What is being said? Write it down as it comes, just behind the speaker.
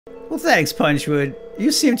Well, thanks, Punchwood.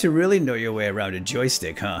 You seem to really know your way around a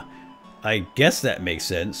joystick, huh? I guess that makes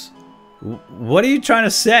sense. What are you trying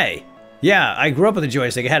to say? Yeah, I grew up with a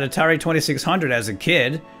joystick. I had Atari 2600 as a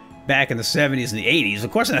kid, back in the 70s and the 80s. Of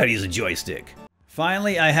course I know how to use a joystick.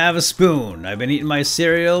 Finally, I have a spoon. I've been eating my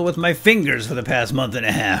cereal with my fingers for the past month and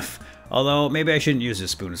a half. Although, maybe I shouldn't use this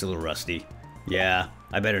spoon. It's a little rusty. Yeah,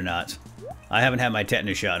 I better not. I haven't had my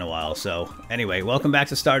tetanus shot in a while, so... Anyway, welcome back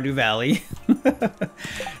to Stardew Valley.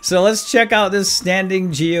 So let's check out this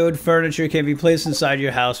standing geode furniture. Can be placed inside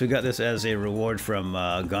your house. We got this as a reward from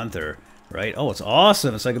Gunther, right? Oh, it's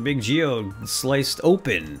awesome. It's like a big geode sliced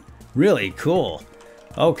open. Really cool.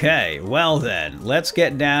 Okay, well then, let's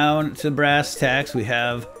get down to brass tacks. We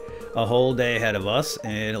have a whole day ahead of us,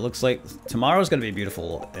 and it looks like tomorrow's going to be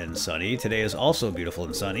beautiful and sunny. Today is also beautiful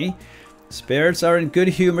and sunny. Spirits are in good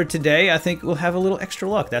humor today. I think we'll have a little extra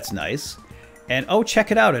luck. That's nice. And oh, check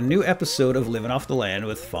it out. A new episode of Living Off the Land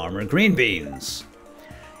with Farmer Greenbeans.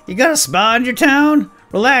 You got a spa in your town?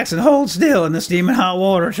 Relax and hold still in the steaming hot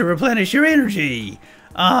water to replenish your energy.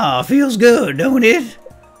 Ah, feels good, don't it?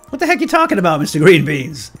 What the heck are you talking about, Mr.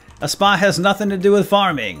 Greenbeans? A spa has nothing to do with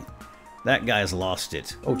farming. That guy's lost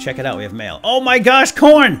it. Oh, check it out. We have mail. Oh my gosh,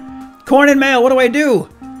 corn! Corn and mail. What do I do?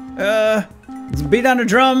 Let's beat on the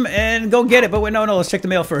drum and go get it. But wait, no, let's check the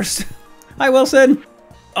mail first. Hi, Wilson.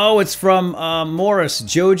 Oh, it's from Morris,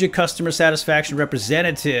 Joja Customer Satisfaction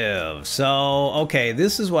Representative. So, okay,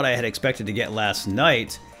 this is what I had expected to get last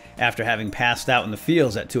night after having passed out in the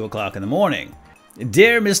fields at 2 o'clock in the morning.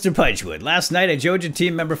 Dear Mr. Punchwood, last night a Joja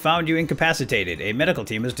team member found you incapacitated. A medical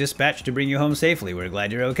team was dispatched to bring you home safely. We're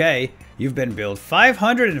glad you're okay. You've been billed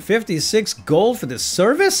 556 gold for this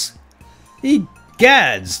service?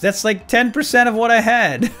 Egads, that's like 10% of what I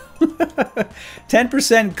had.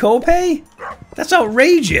 10% copay? That's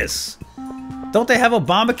outrageous. Don't they have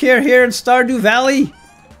Obamacare here in Stardew Valley?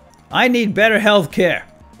 I need better health care.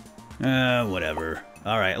 Whatever.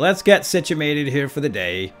 Alright, let's get situated here for the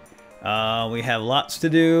day. We have lots to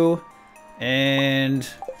do, and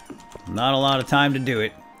not a lot of time to do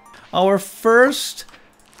it. Our first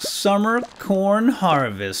summer corn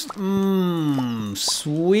harvest. Mmm,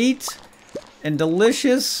 sweet and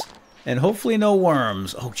delicious, and hopefully no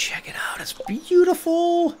worms. Oh, check it out. It's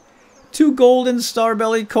beautiful. 2 golden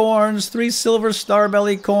starbelly corns, 3 silver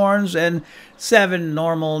starbelly corns, and 7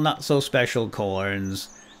 normal, not so special corns.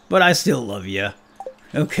 But I still love you.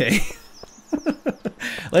 Okay.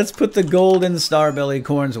 Let's put the golden starbelly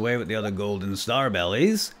corns away with the other golden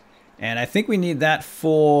starbellies. And I think we need that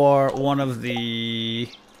for one of the...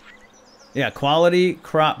 Yeah, quality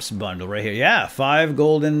crops bundle right here. Yeah, 5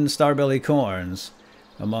 golden starbelly corns.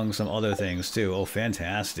 Among some other things too. Oh,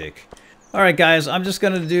 fantastic. Alright guys, I'm just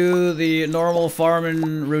going to do the normal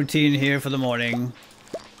farming routine here for the morning.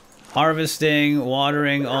 Harvesting,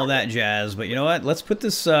 watering, all that jazz. But you know what? Let's put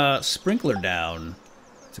this sprinkler down.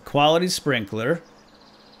 It's a quality sprinkler.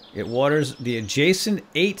 It waters the adjacent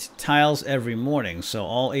 8 tiles every morning, so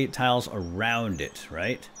all 8 tiles around it,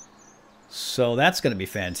 right? So that's going to be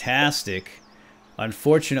fantastic.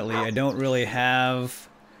 Unfortunately, I don't really have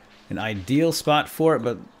an ideal spot for it,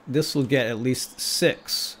 but this will get at least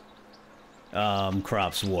 6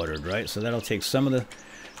 crops watered, right? So that'll take some of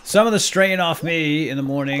the strain off me in the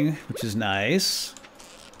morning, which is nice.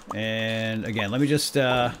 And again, let me just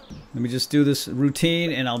do this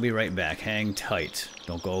routine, and I'll be right back. Hang tight.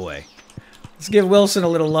 Don't go away. Let's give Wilson a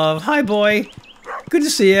little love. Hi, boy. Good to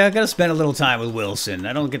see you. I gotta spend a little time with Wilson.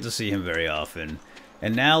 I don't get to see him very often.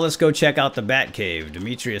 And now let's go check out the bat cave.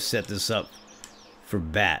 Demetrius set this up for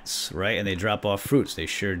bats, right? And they drop off fruits. They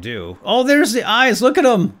sure do. Oh, there's the eyes. Look at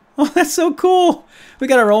them. Oh, that's so cool. We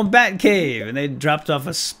got our own bat cave, and they dropped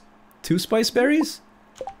off 2 spice berries.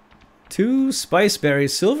 2 spice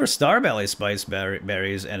berries, silver starbelly spice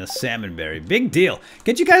berries, and a salmon berry. Big deal.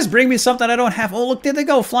 Can't you guys bring me something I don't have? Oh, look, there they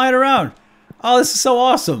go, flying around. Oh, this is so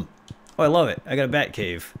awesome. Oh, I love it. I got a bat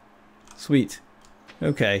cave. Sweet.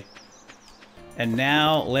 Okay. And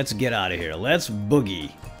now, let's get out of here. Let's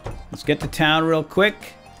boogie. Let's get to town real quick.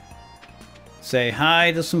 Say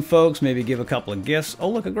hi to some folks. Maybe give a couple of gifts. Oh,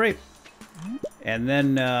 look, a grape. And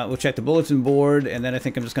then we'll check the bulletin board, and then I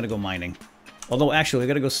think I'm just going to go mining. Although, actually,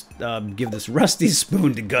 we gotta go give this rusty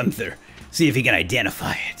spoon to Gunther. See if he can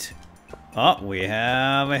identify it. Oh, we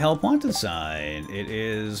have a help wanted sign. It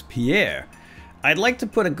is Pierre. I'd like to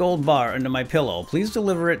put a gold bar under my pillow. Please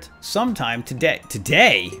deliver it sometime today.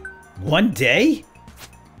 Today? 1 day?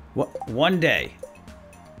 What? 1 day.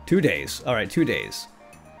 2 days. Alright, 2 days.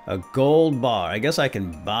 A gold bar. I guess I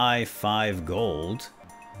can buy 5 gold.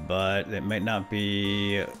 But it might not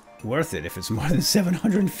be worth it if it's more than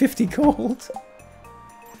 750 gold.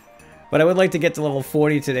 But I would like to get to level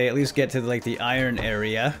 40 today. At least get to like the iron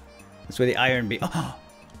area. That's where the iron be. Oh,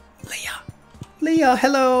 Leah. Leah,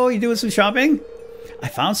 hello. You doing some shopping? I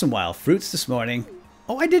found some wild fruits this morning.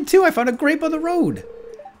 Oh, I did too. I found a grape on the road.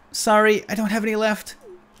 Sorry, I don't have any left.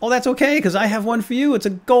 Oh, that's okay, because I have one for you. It's a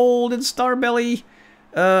golden starbelly.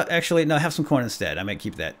 Actually, no, have some corn instead. I might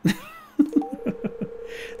keep that.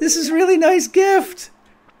 This is a really nice gift.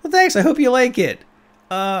 Well, thanks. I hope you like it.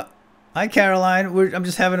 Hi, Caroline. I'm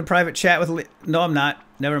just having a private chat with... No, I'm not.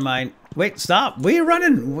 Never mind. Wait, stop. Why are you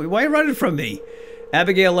running? Why are you running from me?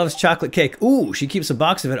 Abigail loves chocolate cake. Ooh, she keeps a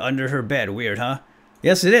box of it under her bed. Weird, huh?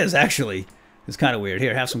 Yes, it is, actually. It's kind of weird.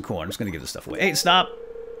 Here, have some corn. I'm just going to give this stuff away. Hey, stop.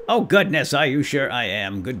 Oh, goodness. Are you sure? I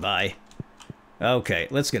am. Goodbye. Okay,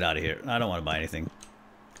 let's get out of here. I don't want to buy anything.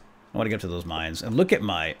 I want to get to those mines. And look at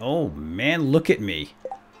my... Oh, man, look at me.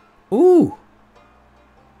 Ooh.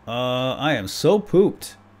 I am so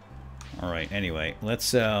pooped. Alright, anyway.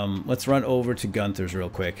 Let's run over to Gunther's real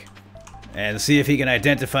quick. And see if he can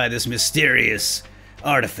identify this mysterious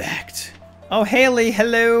artifact. Oh, Haley,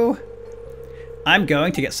 hello. I'm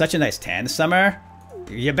going to get such a nice tan this summer.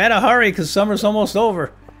 You better hurry, because summer's almost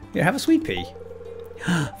over. Here, have a sweet pea.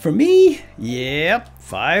 For me? Yep.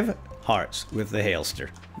 5 hearts with the hailster.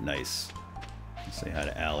 Nice. Let's say hi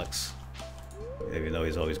to Alex. Even though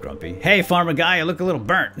he's always grumpy. Hey, farmer guy, you look a little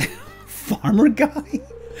burnt. Farmer guy?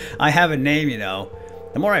 I have a name, you know.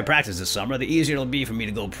 The more I practice this summer, the easier it'll be for me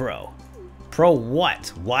to go pro. Pro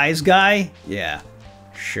what? Wise guy? Yeah.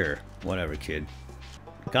 Sure. Whatever, kid.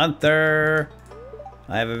 Gunther!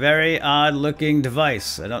 I have a very odd-looking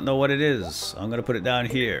device. I don't know what it is. I'm going to put it down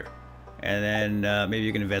here. And then maybe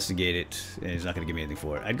you can investigate it. And he's not going to give me anything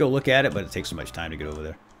for it. I'd go look at it, but it takes so much time to get over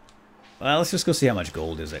there. Well, let's just go see how much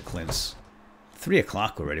gold is at Clint's. 3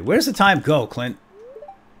 o'clock already. Where's the time go, Clint?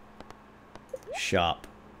 Shop.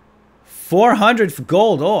 400 for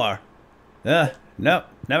gold ore. Nope.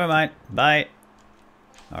 Never mind. Buy.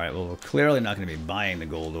 Alright, well, we're clearly not going to be buying the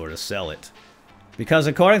gold ore to sell it. Because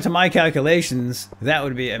according to my calculations, that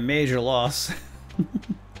would be a major loss.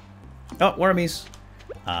 Oh, wormies.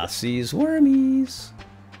 Sees wormies.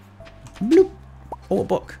 Bloop. Oh, a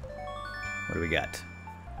book. What do we got?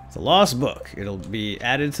 It's a lost book. It'll be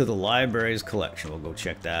added to the library's collection. We'll go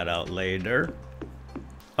check that out later.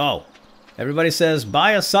 Oh, everybody says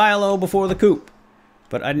buy a silo before the coop.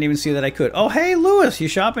 But I didn't even see that I could. Oh, hey, Lewis, you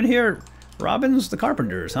shopping here? Robin's the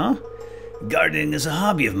Carpenters, huh? Gardening is a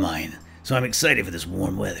hobby of mine, so I'm excited for this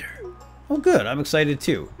warm weather. Oh, good. I'm excited,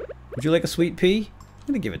 too. Would you like a sweet pea? I'm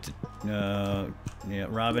going to give it to... yeah,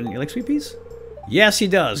 Robin, you like sweet peas? Yes, he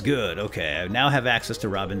does. Good. Okay, I now have access to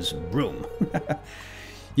Robin's room.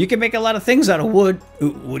 You can make a lot of things out of wood.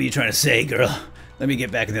 Ooh, what are you trying to say, girl? Let me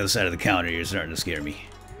get back on the other side of the counter. You're starting to scare me.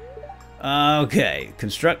 Okay.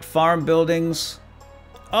 Construct farm buildings.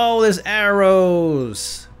 Oh, there's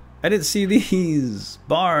arrows. I didn't see these.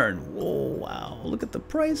 Barn. Whoa, wow. Look at the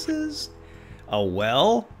prices. A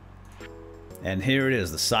well. And here it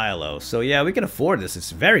is, the silo. So, yeah, we can afford this.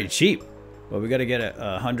 It's very cheap. But we got to get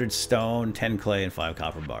 100 stone, 10 clay, and 5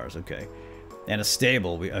 copper bars. Okay. And a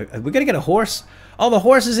stable. We got to get a horse. Oh, the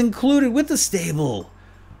horse is included with the stable.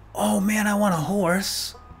 Oh, man, I want a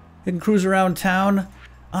horse. You can cruise around town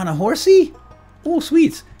on a horsey? Oh,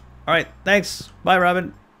 sweet. All right, thanks. Bye,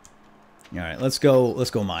 Robin. All right, let's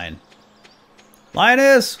go mine.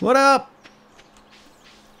 Linus, what up?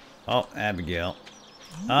 Oh, Abigail.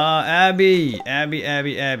 Abby.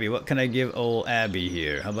 What can I give old Abby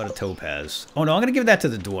here? How about a topaz? Oh, no, I'm going to give that to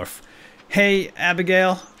the dwarf. Hey,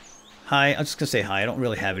 Abigail. Hi, I'm just going to say hi. I don't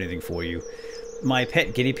really have anything for you. My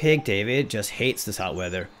pet guinea pig, David, just hates this hot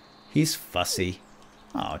weather. He's fussy.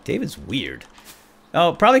 Oh, David's weird.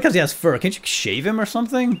 Oh, probably because he has fur. Can't you shave him or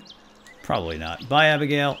something? Probably not. Bye,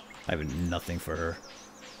 Abigail. I have nothing for her.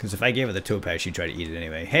 Because if I gave her the topaz, she'd try to eat it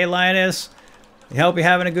anyway. Hey, Linus. I hope you're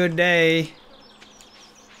having a good day.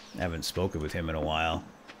 I haven't spoken with him in a while.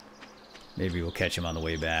 Maybe we'll catch him on the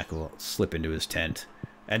way back. We'll slip into his tent.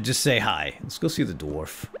 And just say hi. Let's go see the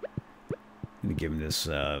dwarf. I'm going to give him this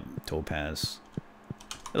topaz.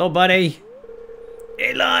 Hello, buddy.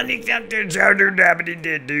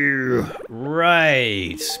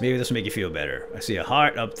 Right. Maybe this will make you feel better. I see a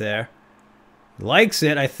heart up there. Likes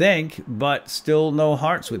it, I think, but still no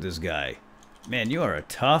hearts with this guy. Man, you are a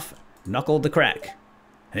tough knuckle to crack.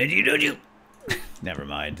 Never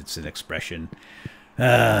mind, it's an expression.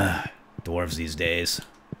 Dwarves these days.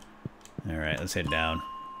 Alright, let's head down.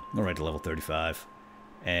 Go right to level 35.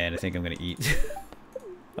 And I think I'm going to eat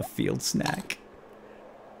a field snack.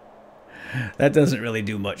 That doesn't really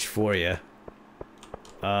do much for you.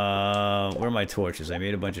 Where are my torches? I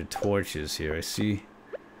made a bunch of torches here. I see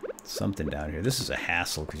Something down here. This is a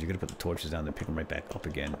hassle because you're going to put the torches down and pick them right back up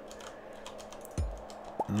again.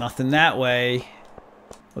 Nothing that way.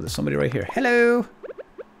 Oh, there's somebody right here. Hello!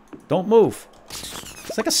 Don't move.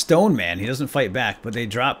 It's like a stone man. He doesn't fight back, but they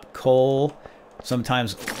drop coal,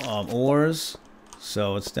 sometimes ores,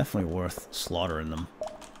 so it's definitely worth slaughtering them.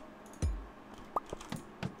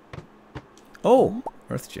 Oh,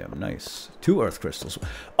 earth gem. Nice. 2 earth crystals.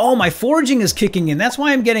 Oh, my foraging is kicking in. That's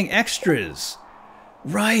why I'm getting extras.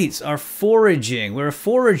 Right, our foraging. We're a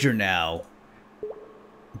forager now.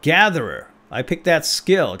 Gatherer. I picked that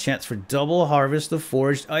skill. Chance for double harvest of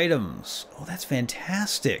foraged items. Oh, that's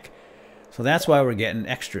fantastic. So that's why we're getting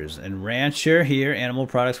extras. And rancher here, animal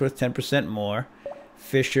products worth 10% more.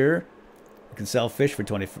 Fisher, you can sell fish for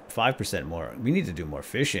 25% more. We need to do more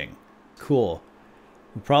fishing. Cool.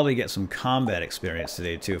 We'll probably get some combat experience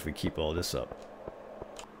today too if we keep all this up.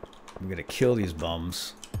 I'm gonna kill these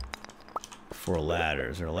bums for a ladder.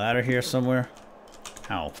 Is there a ladder here somewhere?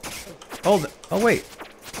 Ow. Oh, oh wait.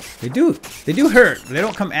 They do hurt. They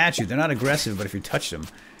don't come at you. They're not aggressive, but if you touch them,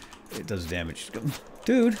 it does damage.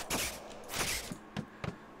 Dude.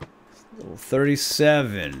 Level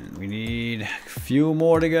 37. We need a few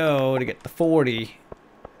more to go to get to 40.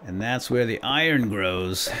 And that's where the iron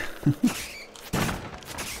grows.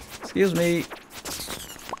 Excuse me.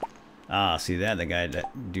 Ah, see that?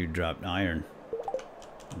 That dude dropped iron.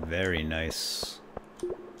 Very nice.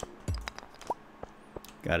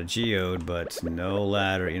 Got a geode, but no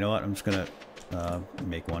ladder. You know what? I'm just gonna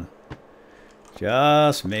make one.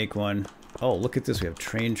 Just make one. Oh, look at this. We have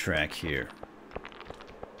train track here.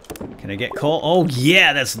 Can I get coal? Oh,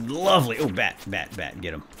 yeah, that's lovely. Oh, bat.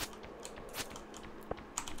 Get him.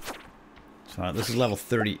 So this is level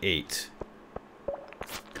 38.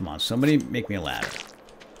 Come on, somebody make me a ladder.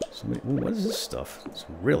 Somebody, ooh, what is this stuff? It's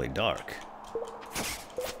really dark.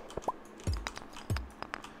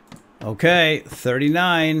 Okay,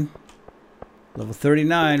 39. Level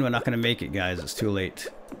 39. We're not going to make it, guys. It's too late.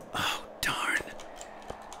 Oh, darn.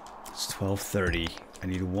 It's 12:30. I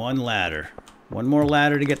need one ladder. One more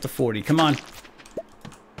ladder to get to 40. Come on.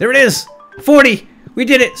 There it is. 40. We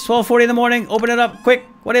did it. It's 12:40 in the morning. Open it up quick.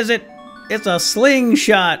 What is it? It's a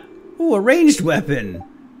slingshot. Ooh, a ranged weapon.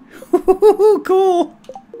 Cool.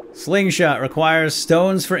 Slingshot requires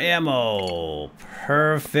stones for ammo.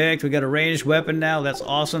 Perfect. We got a ranged weapon now. That's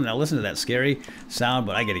awesome. Now listen to that scary sound,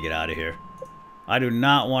 but I gotta get out of here. I do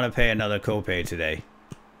not want to pay another copay today.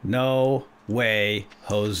 No way,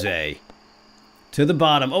 Jose. To the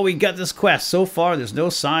bottom. Oh, we got this quest. So far, there's no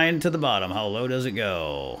sign to the bottom. How low does it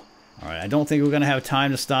go? Alright, I don't think we're going to have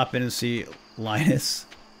time to stop in and see Linus.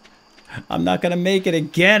 I'm not going to make it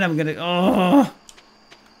again. I'm going to... Oh!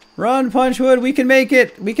 Run, Punchwood. We can make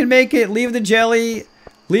it. We can make it. Leave the jelly.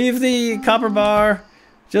 Leave the copper bar.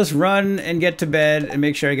 Just run and get to bed and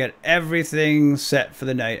make sure I get everything set for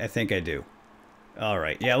the night. I think I do.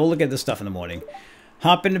 Alright, yeah, we'll look at this stuff in the morning.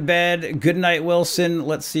 Hop into bed. Good night, Wilson.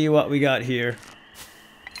 Let's see what we got here.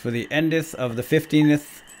 For the endeth of the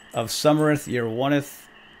 15th of summereth, year 1th,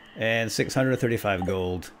 and 635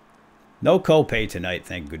 gold. No copay tonight,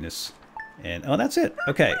 thank goodness. And, oh, that's it.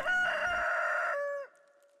 Okay.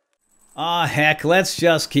 Ah, heck, let's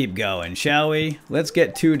just keep going, shall we? Let's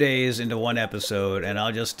get 2 days into one episode, and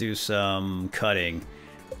I'll just do some cutting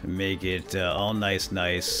to make it all nice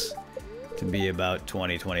to be about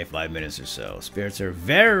 20-25 minutes or so. Spirits are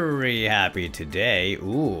very happy today.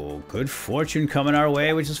 Ooh, good fortune coming our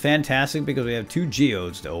way, which is fantastic because we have 2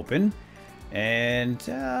 geodes to open. And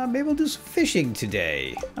maybe we'll do some fishing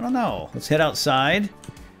today. I don't know. Let's head outside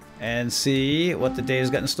and see what the day has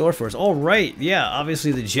got in store for us. All right, yeah,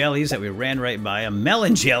 obviously the jellies that we ran right by. A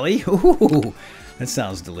melon jelly. Ooh, that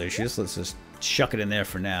sounds delicious. Let's just chuck it in there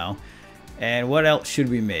for now. And what else should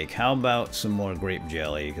we make? How about some more grape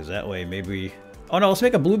jelly? Because that way maybe... Oh no, let's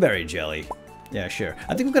make a blueberry jelly. Yeah, sure.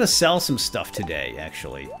 I think we're going to sell some stuff today,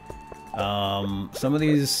 actually. Some of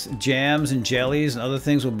these jams and jellies and other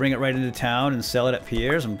things, we'll bring it right into town and sell it at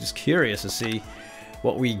Pierre's. I'm just curious to see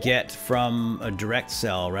what we get from a direct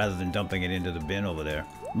sell rather than dumping it into the bin over there.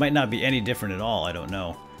 Might not be any different at all, I don't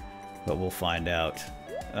know. But we'll find out.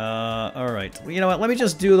 Alright. Well, you know what? Let me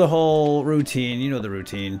just do the whole routine. You know the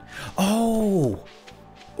routine. Oh!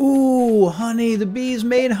 Ooh, honey. The bees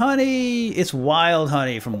made honey. It's wild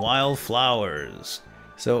honey from wild flowers.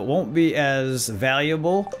 So it won't be as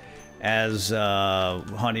valuable as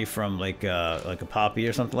honey from like a poppy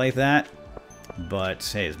or something like that. But,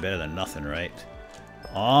 hey, it's better than nothing, right?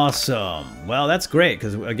 Awesome. Well, that's great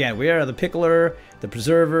because, again, we are the pickler, the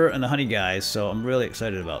preserver, and the honey guys. So I'm really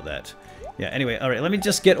excited about that. Yeah, anyway, alright, let me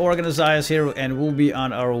just get organized here and we'll be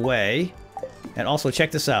on our way. And also,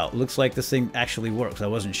 check this out. Looks like this thing actually works. I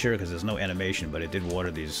wasn't sure because there's no animation, but it did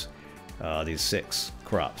water these 6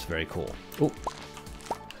 crops. Very cool. Ooh.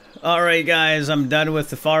 Alright guys, I'm done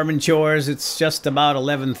with the farming chores. It's just about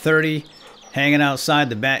 11:30. Hanging outside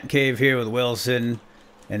the bat cave here with Wilson.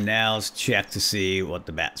 And now let's check to see what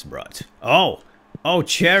the bats brought. Oh! Oh,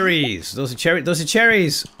 cherries! Those are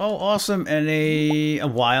cherries! Oh, awesome! And a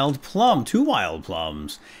wild plum. 2 wild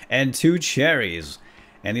plums. And 2 cherries.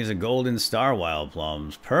 And these are golden star wild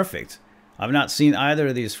plums. Perfect. I've not seen either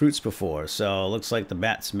of these fruits before, so looks like the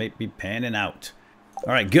bats may be panning out.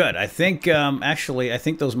 Alright, good. I think, actually, I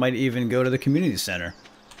think those might even go to the community center.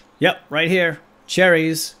 Yep, right here.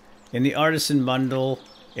 Cherries in the artisan bundle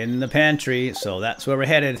in the pantry, so that's where we're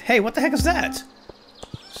headed. Hey, what the heck is that?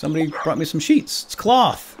 Somebody brought me some sheets. It's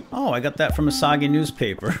cloth. Oh, I got that from a soggy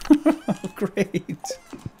newspaper. Great.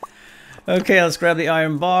 Okay, let's grab the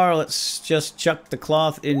iron bar. Let's just chuck the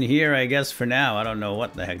cloth in here, I guess, for now. I don't know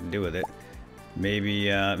what the heck to do with it. Maybe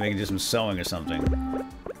maybe do some sewing or something.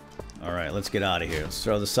 Alright, let's get out of here. Let's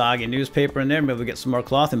throw the soggy newspaper in there. Maybe we'll get some more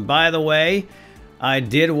cloth. And by the way, I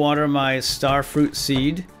did water my starfruit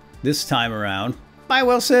seed this time around. Bye,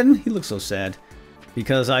 Wilson! He looks so sad.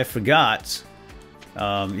 Because I forgot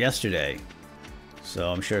yesterday.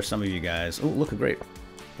 So I'm sure some of you guys... Oh, look, great.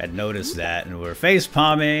 Had noticed that. And we're face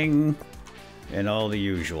palming. And all the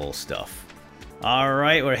usual stuff.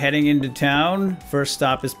 Alright, we're heading into town. First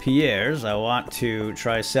stop is Pierre's. I want to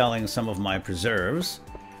try selling some of my preserves.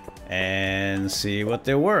 And see what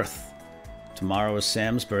they're worth. Tomorrow is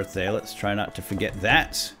Sam's birthday. Let's try not to forget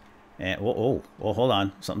that. And whoa, hold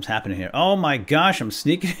on. Something's happening here. Oh my gosh, I'm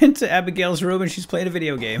sneaking into Abigail's room and she's playing a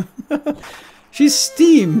video game. She's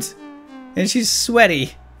steamed. And she's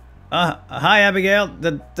sweaty. Hi Abigail.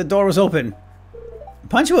 The door was open.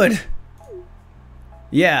 Punchwood.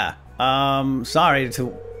 Yeah. Sorry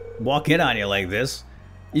to walk in on you like this.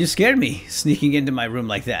 You scared me sneaking into my room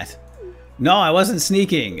like that. No, I wasn't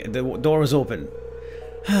sneaking. The door was open.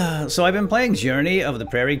 So I've been playing Journey of the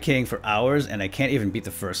Prairie King for hours and I can't even beat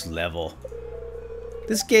the first level.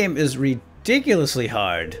 This game is ridiculously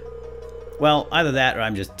hard. Well, either that or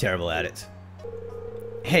I'm just terrible at it.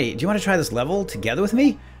 Hey, do you want to try this level together with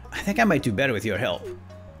me? I think I might do better with your help.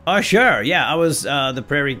 Oh, sure. Yeah, I was the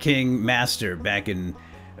Prairie King master back in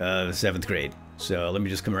 7th grade. So let me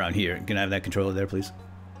just come around here. Can I have that controller there, please?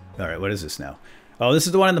 Alright, what is this now? Oh, this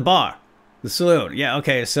is the one in the bar. The saloon. Yeah,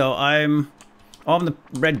 okay, so I'm the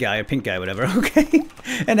red guy, or pink guy, whatever, okay?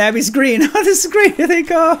 And Abby's green. Oh, this is great. Here they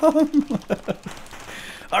come.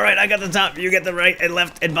 Alright, I got the top. You get the right and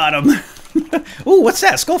left and bottom. Ooh, what's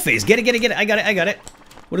that? Skull face. Get it. I got it.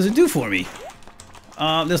 What does it do for me?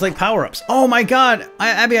 There's like power-ups. Oh my god.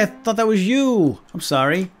 Abby, I thought that was you. I'm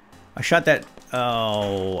sorry. I shot that.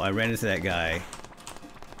 Oh, I ran into that guy.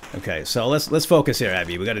 Okay, so let's focus here,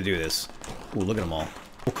 Abby. We got to do this. Ooh, look at them all.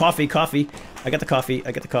 Oh, coffee. I got the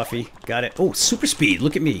coffee. Got it. Oh, super speed.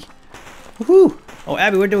 Look at me. Woohoo! Oh,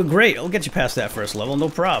 Abby, we're doing great. I'll get you past that first level. No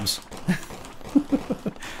probs.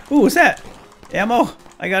 Ooh, what's that? Ammo.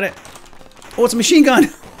 I got it. Oh, it's a machine gun.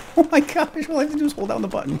 Oh my gosh. All I have to do is hold down the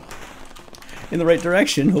button. In the right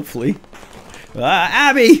direction, hopefully.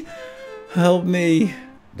 Abby! Help me.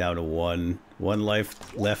 Down to one. One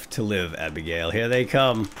life left to live, Abigail. Here they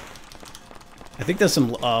come. I think there's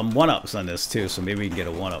some one-ups on this too, so maybe we can get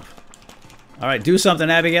a one-up. Alright, do something,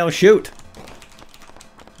 Abigail. Shoot!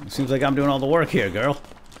 It seems like I'm doing all the work here, girl.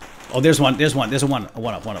 Oh, there's a one-up.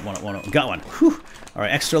 Got one. Whew.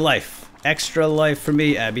 Alright, extra life. Extra life for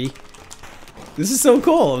me, Abby. This is so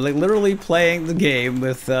cool. I'm like literally playing the game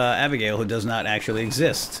with Abigail, who does not actually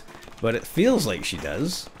exist. But it feels like she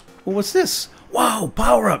does. Well, what's this? Wow,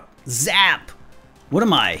 power-up! Zap! What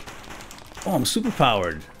am I? Oh, I'm super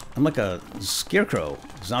powered. I'm like a scarecrow.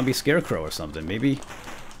 Zombie scarecrow or something, maybe.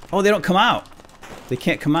 Oh, they don't come out. They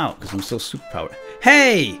can't come out because I'm so super powered.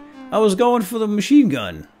 Hey! I was going for the machine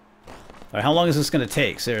gun. Alright, how long is this going to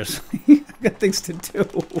take? Seriously. I've got things to do.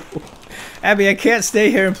 Abby, I can't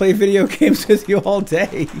stay here and play video games with you all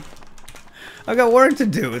day. I've got work to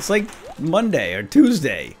do. It's like Monday or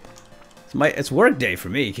Tuesday. It's work day for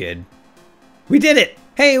me, kid. We did it!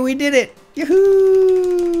 Hey, we did it!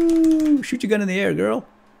 Yoo-hoo! Shoot your gun in the air, girl.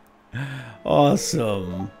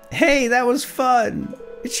 Awesome. Hey, that was fun.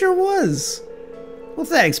 It sure was. Well,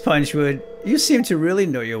 thanks, Punchwood. You seem to really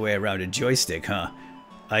know your way around a joystick, huh?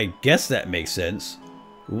 I guess that makes sense.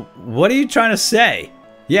 What are you trying to say?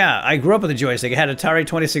 Yeah, I grew up with a joystick. I had Atari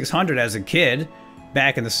 2600 as a kid,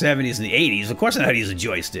 back in the 70s and the 80s. Of course I know how to use a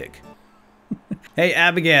joystick. Hey,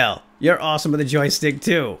 Abigail, you're awesome with a joystick,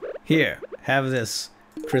 too. Here, have this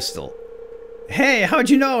crystal. Hey, how'd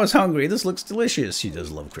you know I was hungry? This looks delicious. She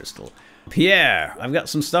does love crystal. Pierre, I've got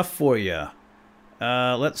some stuff for you.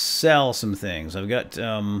 Let's sell some things. I've got,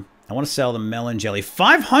 I want to sell the melon jelly.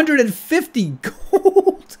 550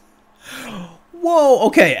 gold! Whoa,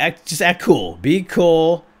 okay, just act cool. Be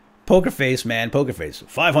cool. Poker face, man, poker face.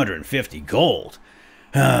 550 gold.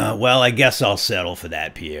 Well, I guess I'll settle for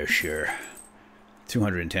that, Pierre, sure.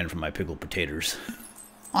 210 for my pickled potatoes.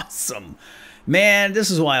 Awesome. Man, this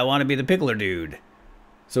is why I want to be the pickler dude.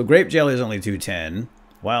 So grape jelly is only 210.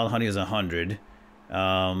 Wild honey is 100.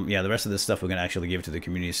 Yeah, the rest of this stuff we're going to actually give to the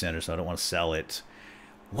community center, so I don't want to sell it.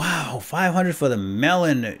 Wow, 500 for the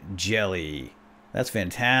melon jelly. That's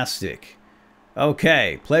fantastic.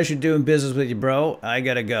 Okay, pleasure doing business with you, bro. I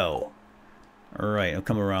gotta go. Alright, I'll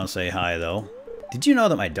come around and say hi, though. Did you know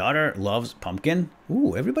that my daughter loves pumpkin?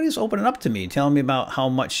 Ooh, everybody's opening up to me, telling me about how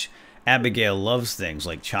much Abigail loves things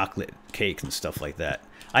like chocolate cake and stuff like that.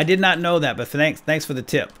 I did not know that, but thanks for the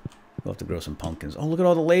tip. We'll have to grow some pumpkins. Oh, look at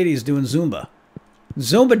all the ladies doing Zumba.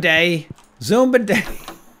 Zumba day! Zumba day!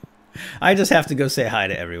 I just have to go say hi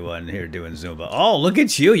to everyone here doing Zumba. Oh, look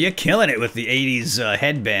at you. You're killing it with the 80s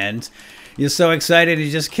headband. You're so excited you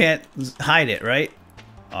just can't hide it, right?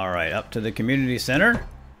 Alright, up to the community center.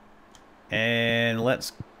 And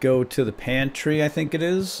let's go to the pantry, I think it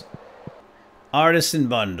is. Artisan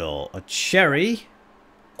bundle. A cherry.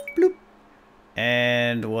 Bloop.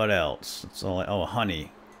 And what else? It's all, oh,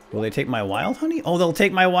 honey. Will they take my wild honey? Oh, they'll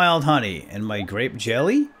take my wild honey. And my grape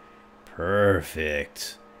jelly?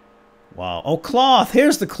 Perfect. Wow. Oh, cloth.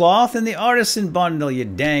 Here's the cloth in the artisan bundle, you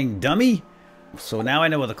dang dummy. So now I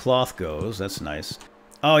know where the cloth goes. That's nice.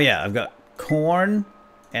 Oh, yeah. I've got corn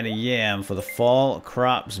and a yam for the fall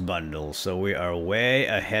crops bundle. So we are way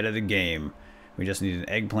ahead of the game. We just need an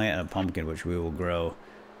eggplant and a pumpkin, which we will grow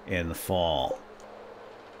in the fall.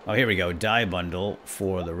 Oh, here we go. Dye bundle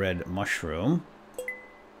for the red mushroom.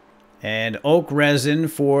 And oak resin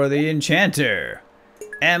for the enchanter.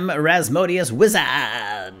 M. Rasmodius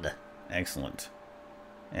Wizard. Excellent.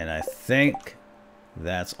 And I think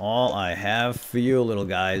that's all I have for you little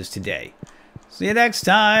guys today. See you next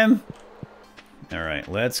time.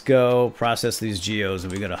 Alright, let's go process these geos.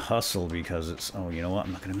 And we gotta hustle because it's... Oh, you know what?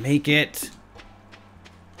 I'm not gonna make it.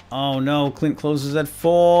 Oh no, Clint closes at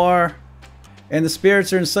 4. And the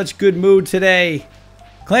spirits are in such good mood today.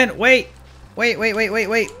 Clint, wait!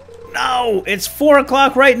 Wait. No! It's 4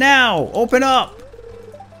 o'clock right now! Open up!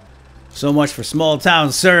 So much for small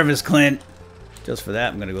town service, Clint. Just for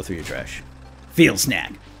that, I'm gonna go through your trash. Field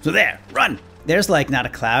snack. So there, run! There's like not a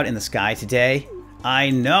cloud in the sky today. I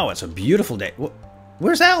know, it's a beautiful day.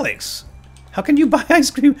 Where's Alex? How can you buy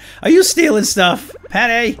ice cream? Are you stealing stuff?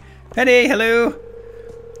 Penny! Penny, hello!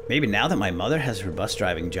 Maybe now that my mother has her bus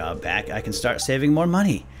driving job back, I can start saving more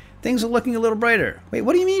money. Things are looking a little brighter. Wait,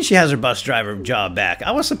 what do you mean she has her bus driver job back?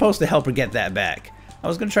 I was supposed to help her get that back. I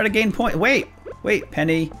was gonna try to gain point. Wait,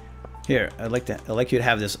 Penny. Here, I'd like you to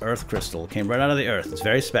have this earth crystal. It came right out of the earth. It's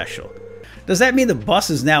very special. Does that mean the bus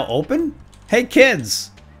is now open? Hey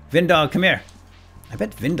kids! Vindog, come here. I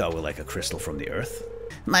bet Vindog will like a crystal from the earth.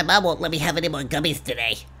 My mom won't let me have any more gummies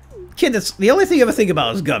today. Kid, that's the only thing you ever think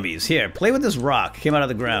about is gummies. Here, play with this rock. Came out of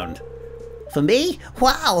the ground. For me?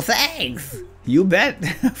 Wow, thanks! You bet.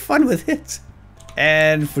 Have fun with it.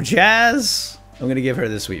 And for Jazz, I'm going to give her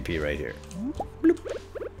this sweet pea right here. Bloop.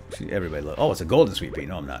 Everybody loves. Oh, it's a golden sweet pea.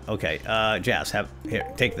 No, I'm not. Okay, Jazz, here,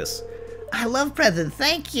 take this. I love presents.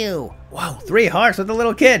 Thank you. Wow, 3 hearts with the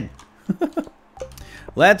little kid.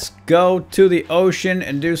 Let's go to the ocean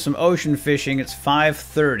and do some ocean fishing. It's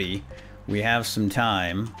 5:30. We have some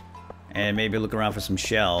time. And maybe look around for some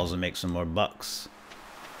shells and make some more bucks.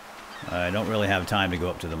 I don't really have time to go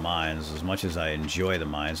up to the mines as much as I enjoy the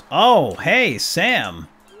mines. Oh, hey, Sam.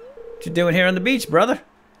 What you doing here on the beach, brother?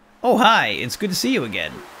 Oh, hi. It's good to see you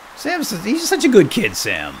again. He's such a good kid,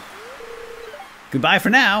 Sam. Goodbye for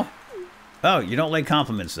now. Oh, you don't like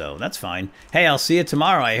compliments, though. That's fine. Hey, I'll see you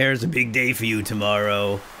tomorrow. I hear it's a big day for you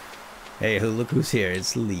tomorrow. Hey, look who's here.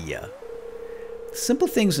 It's Leah. Simple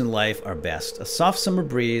things in life are best. A soft summer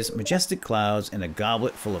breeze, majestic clouds, and a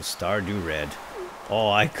goblet full of Stardew Red. Oh,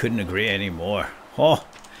 I couldn't agree anymore. Oh,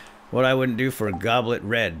 what I wouldn't do for a goblet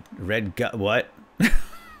red. What?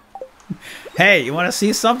 Hey, you want to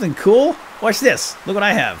see something cool? Watch this. Look what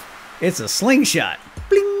I have. It's a slingshot.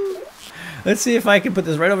 Bling! Let's see if I can put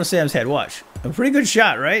this right over Sam's head. Watch. A pretty good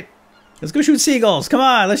shot, right? Let's go shoot seagulls. Come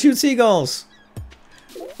on, let's shoot seagulls.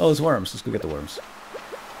 Oh, there's worms. Let's go get the worms.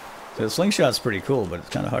 So the slingshot's pretty cool, but it's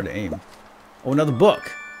kind of hard to aim. Oh, another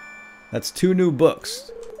book. That's 2 new books.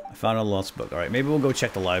 I found a lost book. All right, maybe we'll go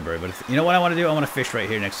check the library. But you know what I want to do? I want to fish right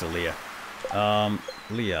here next to Leah.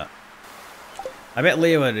 Leah. I bet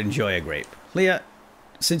Leah would enjoy a grape. Leah,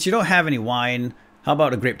 since you don't have any wine, How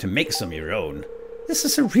about a grape to make some of your own? This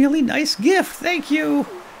is a really nice gift. Thank you.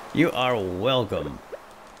 You are welcome.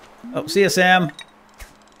 Oh, see ya, Sam.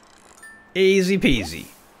 Easy peasy.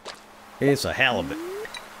 It's a halibut.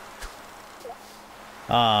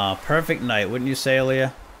 Ah, perfect night, wouldn't you say,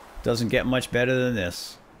 Leah? Doesn't get much better than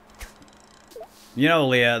this. You know,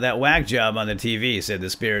 Leah, that whack job on the TV said the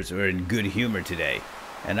spirits were in good humor today,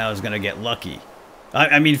 and I was gonna get lucky.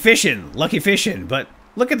 I mean fishing, lucky fishing, but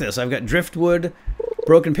look at this. I've got driftwood,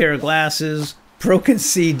 broken pair of glasses, broken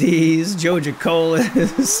CDs, Joja Cola,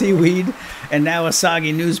 seaweed, and now a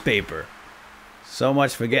soggy newspaper. So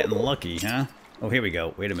much for getting lucky, huh? Oh, here we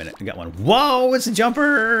go. Wait a minute. I got one. Whoa, it's a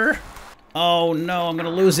jumper! Oh, no, I'm going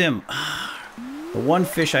to lose him. The one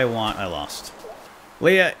fish I want, I lost.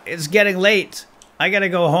 Leah, it's getting late. I got to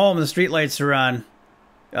go home. The streetlights are on.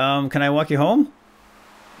 Can I walk you home?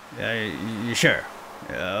 You sure?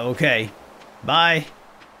 Okay. Bye.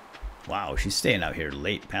 Wow, she's staying out here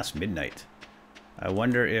late, past midnight. I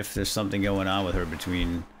wonder if there's something going on with her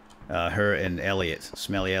between her and Elliot,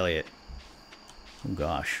 Smelly Elliot. Oh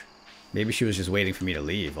gosh. Maybe she was just waiting for me to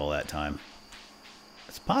leave all that time.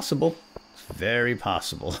 It's possible. It's very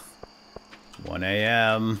possible. 1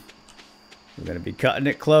 a.m. We're going to be cutting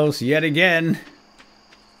it close yet again.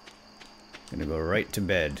 Gonna go right to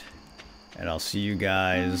bed. And I'll see you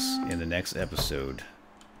guys in the next episode.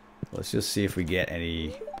 Let's just see if we get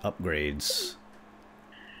any upgrades.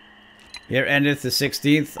 Here endeth the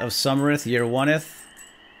 16th of Summereth, year 1th.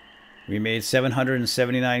 We made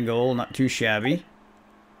 779 gold, not too shabby.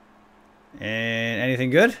 And anything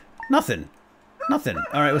good? Nothing. Nothing.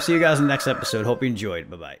 Alright, we'll see you guys in the next episode. Hope you enjoyed.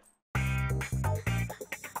 Bye-bye.